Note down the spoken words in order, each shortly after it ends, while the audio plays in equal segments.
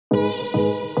Hey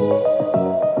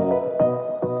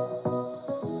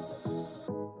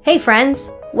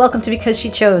friends, welcome to Because She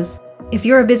Chose. If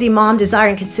you're a busy mom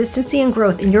desiring consistency and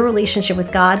growth in your relationship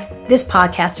with God, this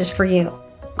podcast is for you.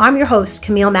 I'm your host,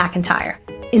 Camille McIntyre.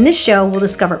 In this show, we'll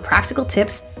discover practical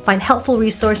tips, find helpful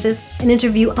resources, and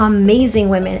interview amazing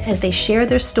women as they share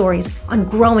their stories on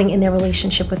growing in their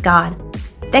relationship with God.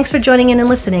 Thanks for joining in and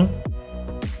listening.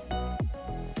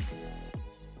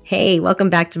 Hey, welcome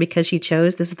back to Because She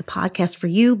Chose. This is the podcast for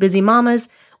you, busy mamas,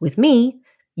 with me,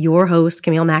 your host,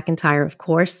 Camille McIntyre, of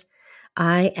course.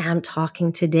 I am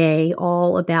talking today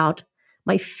all about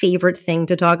my favorite thing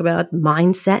to talk about,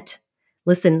 mindset.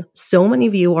 Listen, so many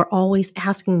of you are always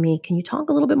asking me, can you talk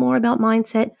a little bit more about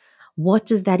mindset? What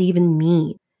does that even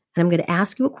mean? And I'm going to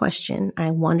ask you a question.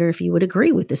 I wonder if you would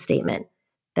agree with this statement,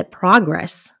 that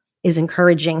progress is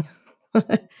encouraging.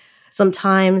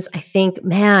 Sometimes I think,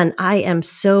 man, I am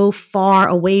so far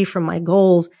away from my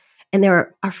goals, and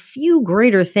there are few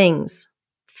greater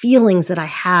feelings that I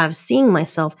have seeing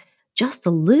myself just a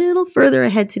little further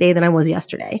ahead today than I was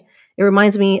yesterday. It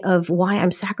reminds me of why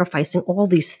I'm sacrificing all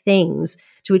these things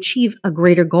to achieve a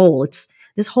greater goal. It's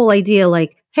this whole idea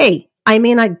like, hey, I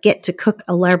may not get to cook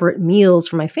elaborate meals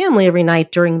for my family every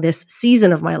night during this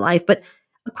season of my life, but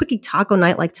a quickie taco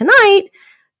night like tonight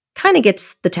kind of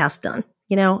gets the task done.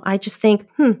 I just think,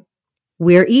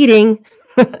 we're eating.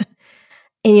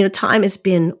 And, time has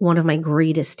been one of my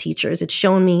greatest teachers. It's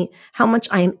shown me how much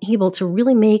I am able to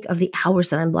really make of the hours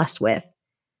that I'm blessed with.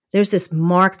 There's this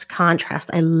marked contrast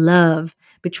I love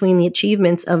between the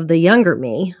achievements of the younger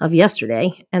me of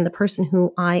yesterday and the person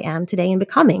who I am today and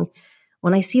becoming.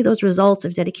 When I see those results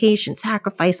of dedication,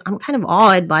 sacrifice, I'm kind of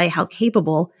awed by how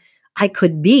capable I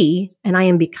could be and I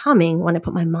am becoming when I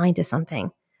put my mind to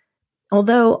something.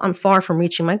 Although I'm far from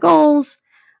reaching my goals,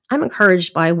 I'm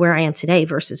encouraged by where I am today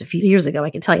versus a few years ago. I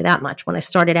can tell you that much. When I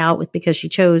started out with Because She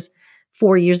Chose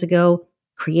 4 years ago,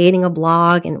 creating a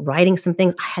blog and writing some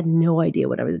things, I had no idea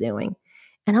what I was doing.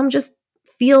 And I'm just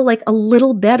feel like a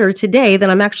little better today than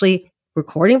I'm actually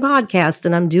recording podcasts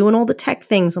and I'm doing all the tech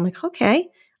things. I'm like, okay,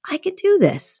 I could do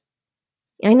this.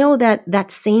 I know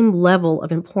that same level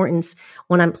of importance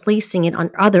when I'm placing it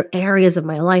on other areas of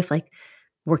my life, like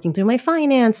working through my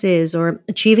finances or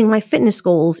achieving my fitness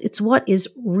goals. It's what is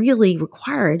really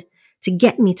required to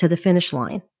get me to the finish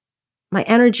line. My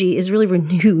energy is really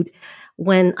renewed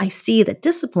when I see that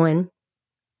discipline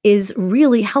is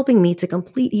really helping me to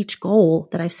complete each goal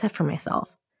that I've set for myself.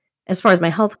 As far as my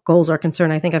health goals are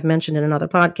concerned, I think I've mentioned in another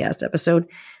podcast episode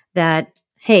that,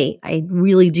 hey, I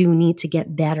really do need to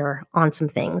get better on some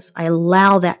things. I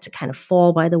allow that to kind of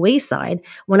fall by the wayside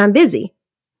when I'm busy.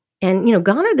 And,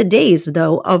 gone are the days,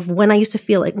 though, of when I used to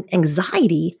feel like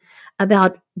anxiety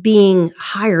about being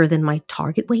higher than my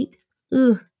target weight.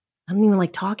 Ugh, I don't even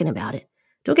like talking about it.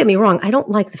 Don't get me wrong. I don't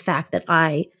like the fact that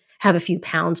I have a few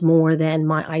pounds more than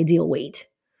my ideal weight.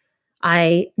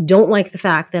 I don't like the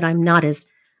fact that I'm not as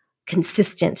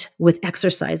consistent with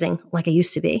exercising like I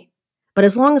used to be. But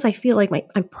as long as I feel like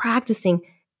I'm practicing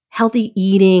healthy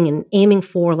eating and aiming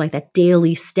for like that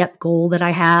daily step goal that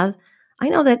I have, I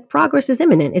know that progress is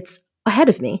imminent. It's ahead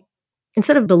of me.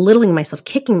 Instead of belittling myself,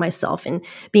 kicking myself, and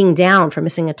being down for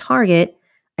missing a target,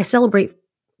 I celebrate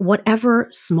whatever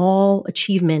small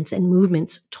achievements and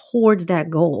movements towards that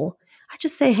goal. I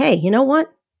just say, hey, you know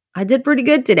what? I did pretty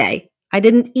good today. I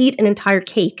didn't eat an entire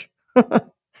cake.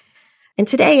 And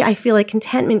today I feel like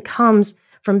contentment comes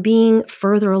from being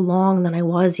further along than I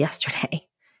was yesterday.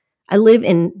 I live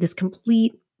in this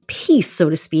complete peace, so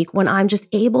to speak, when I'm just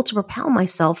able to propel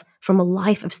myself from a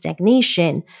life of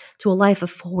stagnation to a life of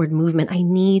forward movement. I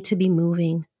need to be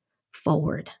moving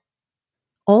forward.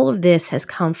 All of this has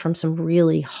come from some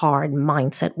really hard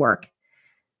mindset work.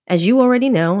 As you already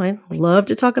know, I love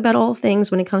to talk about all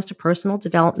things when it comes to personal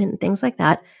development and things like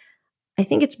that. I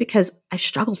think it's because I've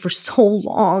struggled for so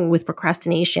long with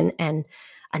procrastination and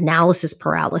analysis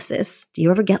paralysis. Do you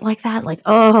ever get like that? Like,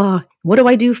 oh, what do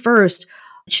I do first?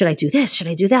 Should I do this? Should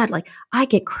I do that? Like, I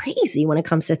get crazy when it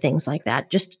comes to things like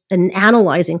that, just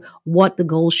analyzing what the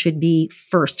goals should be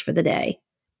first for the day.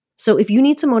 So if you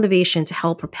need some motivation to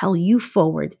help propel you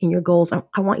forward in your goals,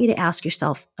 I want you to ask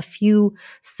yourself a few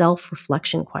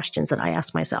self-reflection questions that I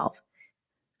ask myself.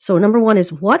 So number one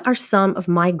is, what are some of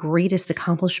my greatest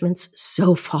accomplishments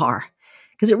so far?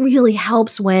 Because it really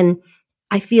helps when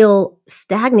I feel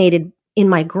stagnated in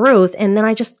my growth, and then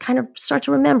I just kind of start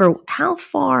to remember how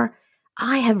far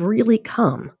I have really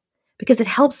come, because it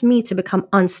helps me to become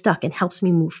unstuck and helps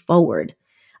me move forward.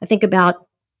 I think about,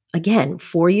 again,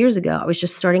 4 years ago, I was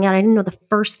just starting out. I didn't know the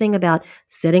first thing about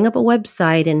setting up a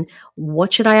website and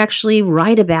what should I actually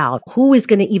write about? Who is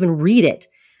going to even read it?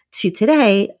 To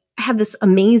today, I have this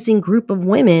amazing group of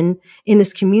women in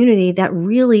this community that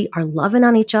really are loving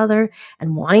on each other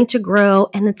and wanting to grow.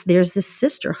 And there's this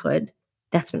sisterhood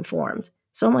that's been formed.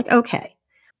 So I'm like, okay,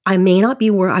 I may not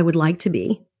be where I would like to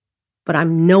be, but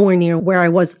I'm nowhere near where I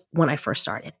was when I first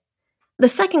started. The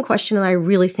second question that I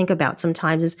really think about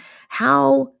sometimes is,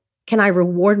 how can I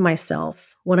reward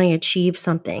myself when I achieve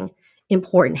something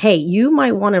important? Hey, you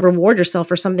might want to reward yourself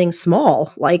for something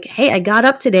small, like, hey, I got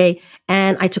up today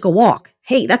and I took a walk.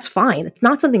 Hey, that's fine. It's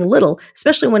not something little,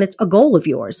 especially when it's a goal of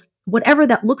yours, whatever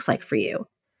that looks like for you.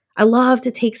 I love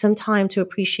to take some time to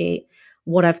appreciate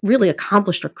what I've really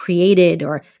accomplished or created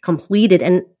or completed.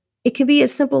 And it can be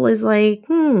as simple as like,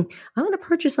 I want to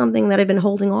purchase something that I've been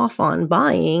holding off on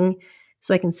buying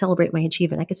so I can celebrate my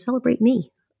achievement. I can celebrate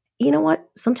me. You know what?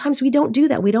 Sometimes we don't do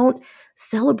that. We don't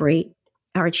celebrate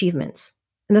our achievements.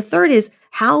 And the third is,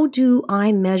 how do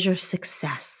I measure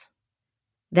success?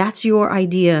 That's your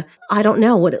idea. I don't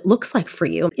know what it looks like for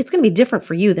you. It's going to be different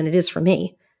for you than it is for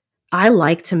me. I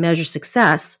like to measure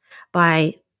success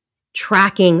by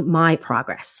tracking my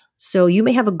progress. So you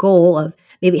may have a goal of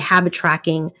maybe habit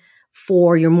tracking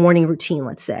for your morning routine,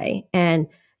 let's say, and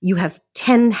you have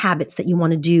 10 habits that you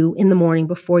want to do in the morning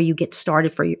before you get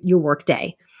started for your work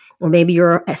day. Or maybe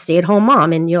you're a stay-at-home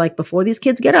mom and you're like, before these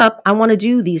kids get up, I want to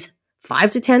do these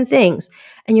 5 to 10 things.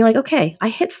 And you're like, okay, I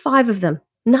hit 5 of them.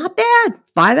 Not bad.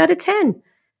 5 out of 10.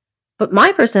 But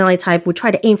my personality type would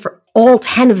try to aim for all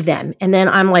 10 of them. And then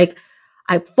I'm like,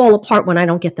 I fall apart when I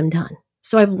don't get them done.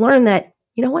 So I've learned that,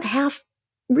 you know what, half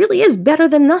really is better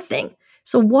than nothing.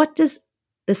 So what does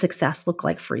the success look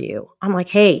like for you? I'm like,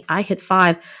 hey, I hit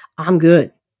 5. I'm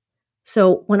good.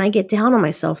 So when I get down on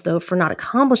myself, though, for not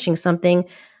accomplishing something,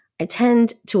 I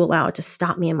tend to allow it to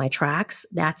stop me in my tracks.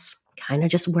 That's kind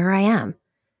of just where I am.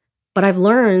 But I've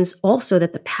learned also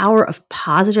that the power of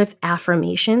positive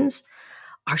affirmations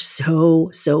are so,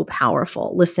 so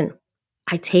powerful. Listen,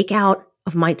 I take out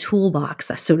of my toolbox,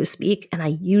 so to speak, and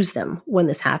I use them when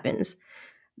this happens.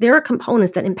 There are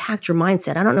components that impact your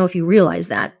mindset. I don't know if you realize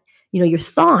that. Your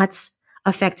thoughts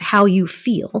affect how you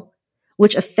feel,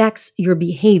 which affects your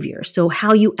behavior. So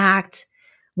how you act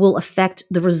will affect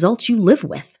the results you live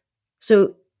with.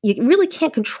 So you really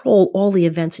can't control all the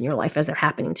events in your life as they're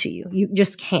happening to you. You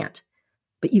just can't.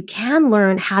 But you can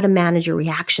learn how to manage your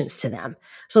reactions to them.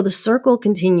 So the circle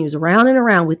continues around and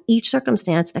around with each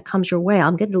circumstance that comes your way.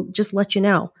 I'm going to just let you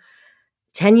know.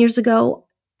 10 years ago,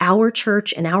 our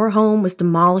church and our home was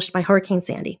demolished by Hurricane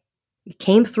Sandy. It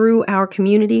came through our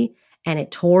community and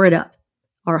it tore it up.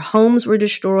 Our homes were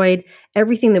destroyed.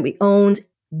 Everything that we owned,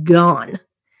 gone.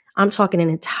 I'm talking an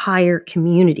entire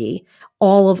community.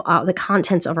 All of the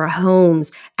contents of our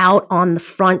homes out on the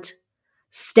front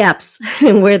steps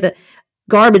where the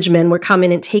garbage men were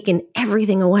coming and taking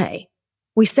everything away.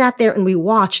 We sat there and we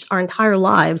watched our entire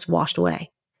lives washed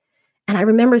away. And I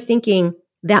remember thinking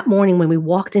that morning when we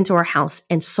walked into our house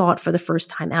and saw it for the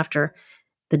first time after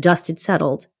the dust had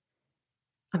settled,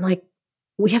 I'm like,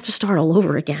 we have to start all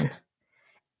over again.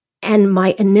 And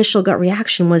my initial gut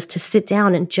reaction was to sit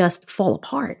down and just fall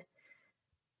apart.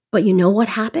 But you know what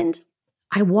happened?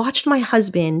 I watched my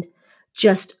husband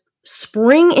just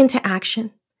spring into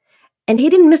action, and he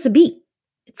didn't miss a beat.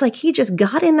 It's like he just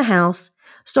got in the house,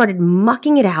 started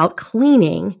mucking it out,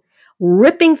 cleaning,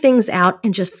 ripping things out,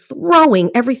 and just throwing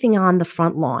everything on the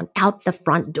front lawn, out the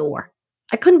front door.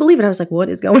 I couldn't believe it. I was like, what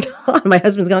is going on? My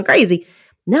husband's going crazy.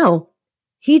 No,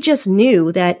 he just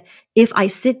knew that if I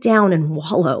sit down and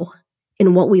wallow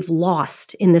in what we've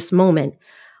lost in this moment,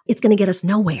 it's going to get us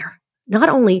nowhere. Not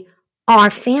only our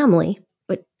family,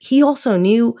 but he also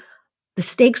knew the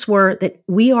stakes were that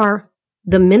we are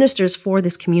the ministers for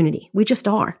this community. We just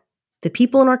are. The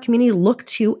people in our community look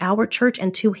to our church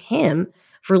and to him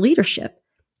for leadership.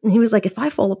 And he was like, if I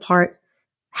fall apart,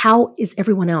 how is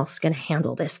everyone else going to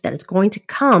handle this? That it's going to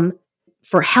come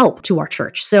for help to our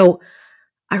church. So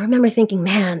I remember thinking,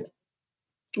 man,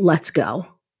 let's go.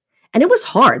 And it was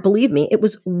hard. Believe me, it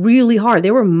was really hard.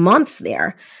 There were months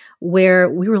there where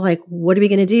we were like, what are we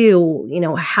going to do?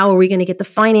 How are we going to get the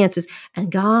finances?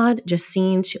 And God just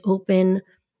seemed to open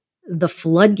the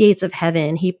floodgates of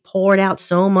heaven. He poured out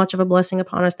so much of a blessing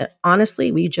upon us that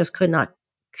honestly, we just could not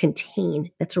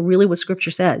contain. That's really what scripture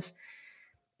says.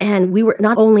 And we were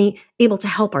not only able to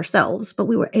help ourselves, but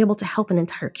we were able to help an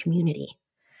entire community.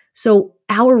 So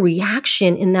our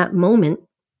reaction in that moment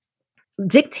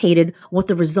dictated what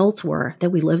the results were that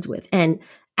we lived with. And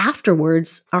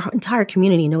afterwards, our entire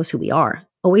community knows who we are.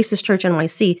 Oasis Church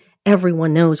NYC,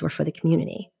 everyone knows we're for the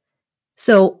community.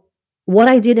 So what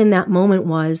I did in that moment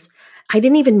was, I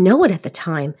didn't even know it at the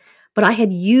time, but I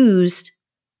had used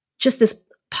just this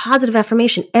positive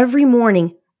affirmation every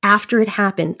morning after it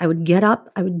happened, I would get up,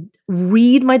 I would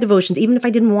read my devotions, even if I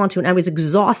didn't want to. And I was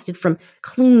exhausted from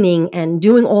cleaning and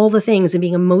doing all the things and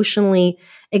being emotionally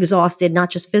exhausted, not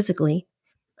just physically.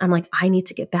 I'm like, I need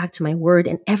to get back to my word.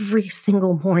 And every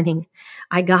single morning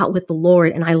I got with the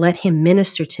Lord and I let him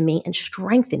minister to me and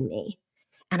strengthen me.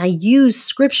 And I used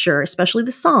scripture, especially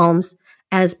the Psalms,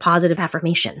 as positive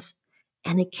affirmations.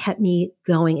 And it kept me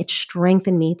going. It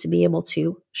strengthened me to be able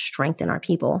to strengthen our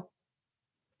people.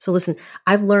 So listen,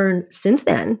 I've learned since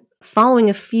then,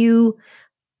 following a few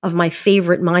of my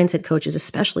favorite mindset coaches,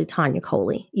 especially Tanya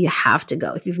Coley. You have to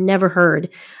go. If you've never heard,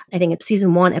 I think it's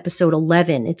season 1, episode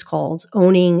 11, it's called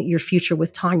Owning Your Future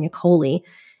with Tanya Coley.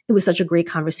 It was such a great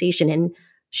conversation. And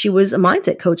she was a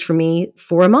mindset coach for me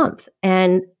for a month.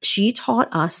 And she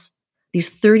taught us these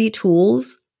 30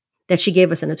 tools that she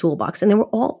gave us in a toolbox. And they were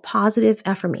all positive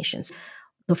affirmations.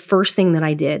 The first thing that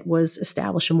I did was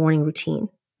establish a morning routine.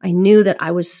 I knew that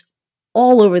I was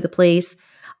all over the place.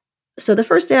 So the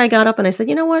first day I got up and I said,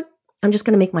 you know what? I'm just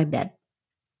going to make my bed.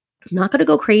 I'm not going to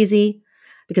go crazy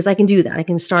because I can do that. I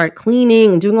can start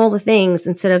cleaning and doing all the things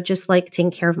instead of just like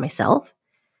taking care of myself.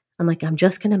 I'm like, I'm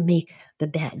just going to make the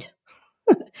bed.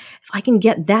 If I can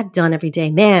get that done every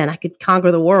day, man, I could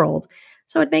conquer the world.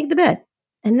 So I'd make the bed.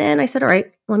 And then I said, all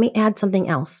right, let me add something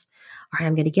else. All right,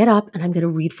 I'm going to get up and I'm going to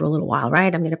read for a little while,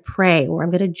 right? I'm going to pray or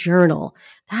I'm going to journal.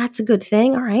 That's a good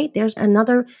thing. All right, there's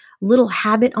another little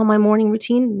habit on my morning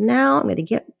routine. Now I'm going to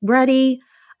get ready.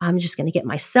 I'm just going to get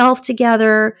myself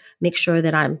together, make sure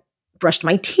that I'm brushed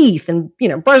my teeth and,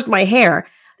 brushed my hair.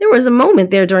 There was a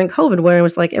moment there during COVID where it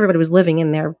was like everybody was living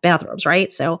in their bathrobes,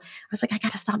 right? So I was like, I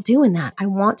got to stop doing that. I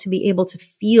want to be able to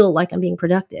feel like I'm being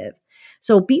productive.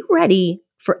 So be ready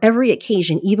for every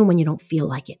occasion, even when you don't feel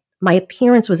like it. My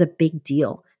appearance was a big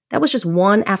deal. That was just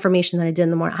one affirmation that I did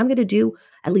in the morning. I'm going to do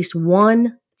at least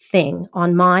one thing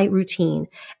on my routine.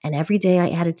 And every day I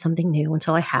added something new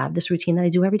until I have this routine that I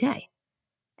do every day.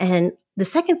 And the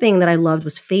second thing that I loved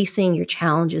was facing your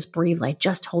challenges bravely. I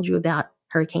just told you about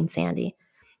Hurricane Sandy.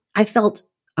 I felt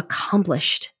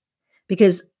accomplished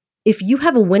because if you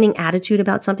have a winning attitude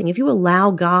about something, if you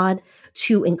allow God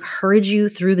to encourage you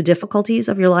through the difficulties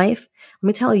of your life, let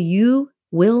me tell you, you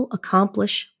will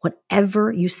accomplish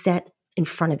whatever you set in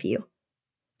front of you.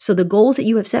 So the goals that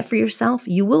you have set for yourself,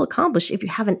 you will accomplish if you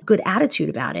have a good attitude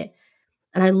about it.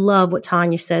 And I love what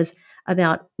Tanya says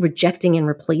about rejecting and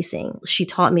replacing. She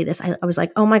taught me this. I was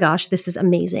like, oh my gosh, this is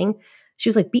amazing. She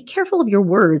was like, be careful of your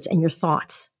words and your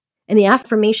thoughts. And the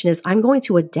affirmation is, I'm going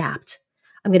to adapt.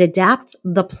 I'm going to adapt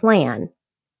the plan,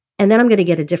 and then I'm going to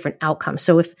get a different outcome.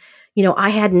 So if, I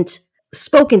hadn't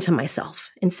spoken to myself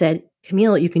and said,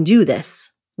 Camille, you can do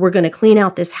this. We're going to clean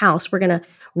out this house. We're going to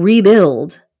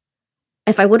rebuild.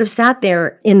 If I would have sat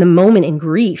there in the moment in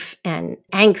grief and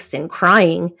angst and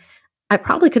crying, I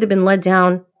probably could have been led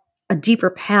down a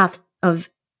deeper path of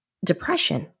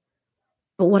depression.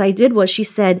 But what I did was, she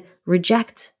said,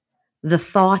 reject the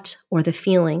thought or the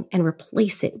feeling and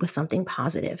replace it with something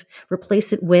positive.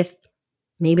 Replace it with,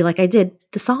 maybe like I did,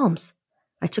 the Psalms.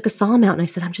 I took a Psalm out and I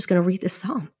said, I'm just going to read this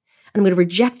Psalm. And I'm going to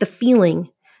reject the feeling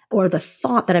or the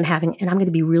thought that I'm having, and I'm going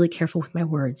to be really careful with my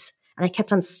words. And I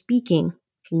kept on speaking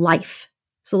life.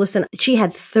 So listen, she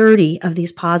had 30 of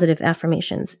these positive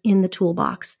affirmations in the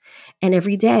toolbox. And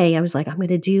every day I was like, I'm going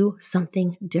to do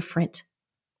something different.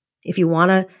 If you want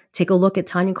to take a look at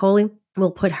Tanya Coley,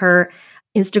 we'll put her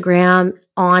Instagram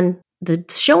on the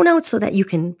show notes so that you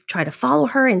can try to follow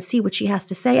her and see what she has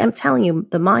to say. I'm telling you,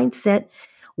 the mindset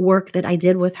work that I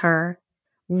did with her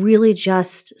really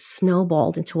just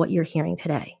snowballed into what you're hearing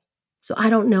today. So I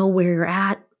don't know where you're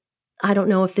at. I don't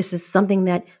know if this is something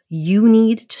that you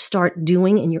need to start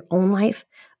doing in your own life,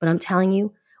 but I'm telling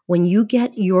you, when you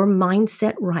get your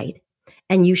mindset right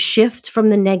and you shift from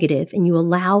the negative and you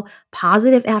allow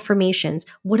positive affirmations,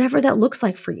 whatever that looks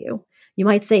like for you, you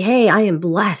might say, hey, I am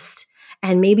blessed.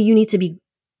 And maybe you need to be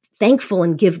thankful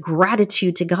and give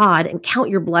gratitude to God and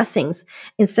count your blessings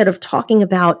instead of talking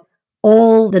about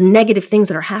all the negative things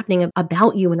that are happening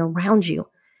about you and around you.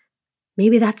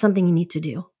 Maybe that's something you need to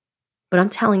do. But I'm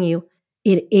telling you,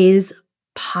 it is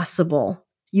possible.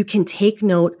 You can take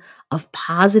note of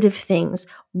positive things,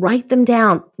 write them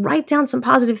down, write down some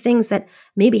positive things that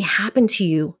maybe happened to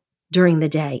you during the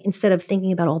day instead of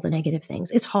thinking about all the negative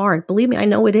things. It's hard. Believe me, I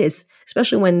know it is,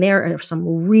 especially when there are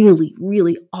some really,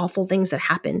 really awful things that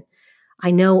happen.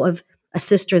 I know of a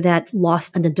sister that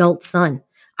lost an adult son.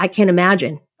 I can't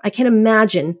imagine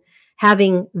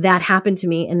having that happen to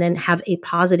me and then have a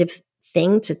positive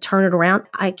thing to turn it around.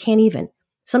 I can't even.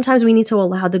 Sometimes we need to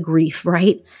allow the grief,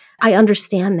 right? I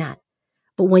understand that.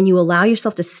 But when you allow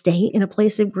yourself to stay in a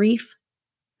place of grief,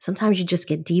 sometimes you just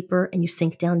get deeper and you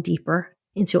sink down deeper.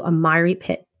 into a miry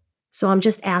pit. So I'm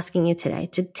just asking you today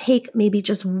to take maybe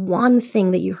just one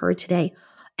thing that you heard today.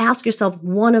 Ask yourself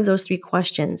one of those 3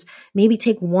 questions. Maybe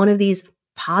take one of these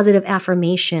positive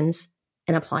affirmations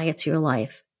and apply it to your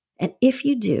life. And if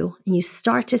you do, and you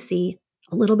start to see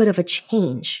a little bit of a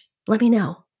change, let me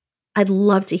know. I'd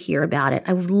love to hear about it.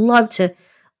 I would love to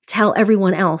tell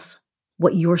everyone else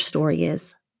what your story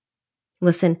is.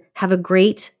 Listen, have a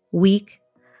great week.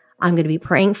 I'm going to be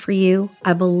praying for you.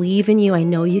 I believe in you. I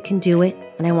know you can do it.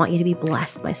 And I want you to be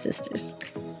blessed, my sisters.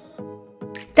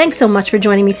 Thanks so much for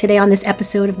joining me today on this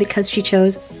episode of Because She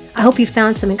Chose. I hope you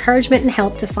found some encouragement and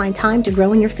help to find time to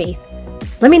grow in your faith.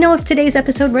 Let me know if today's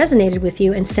episode resonated with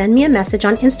you and send me a message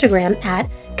on Instagram at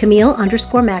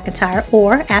Camille_McIntyre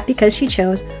or at Because She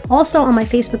Chose, also on my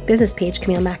Facebook business page,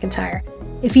 Camille McIntyre.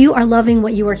 If you are loving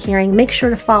what you are hearing, make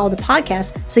sure to follow the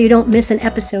podcast so you don't miss an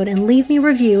episode and leave me a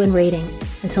review and rating.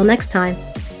 Until next time,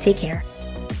 take care.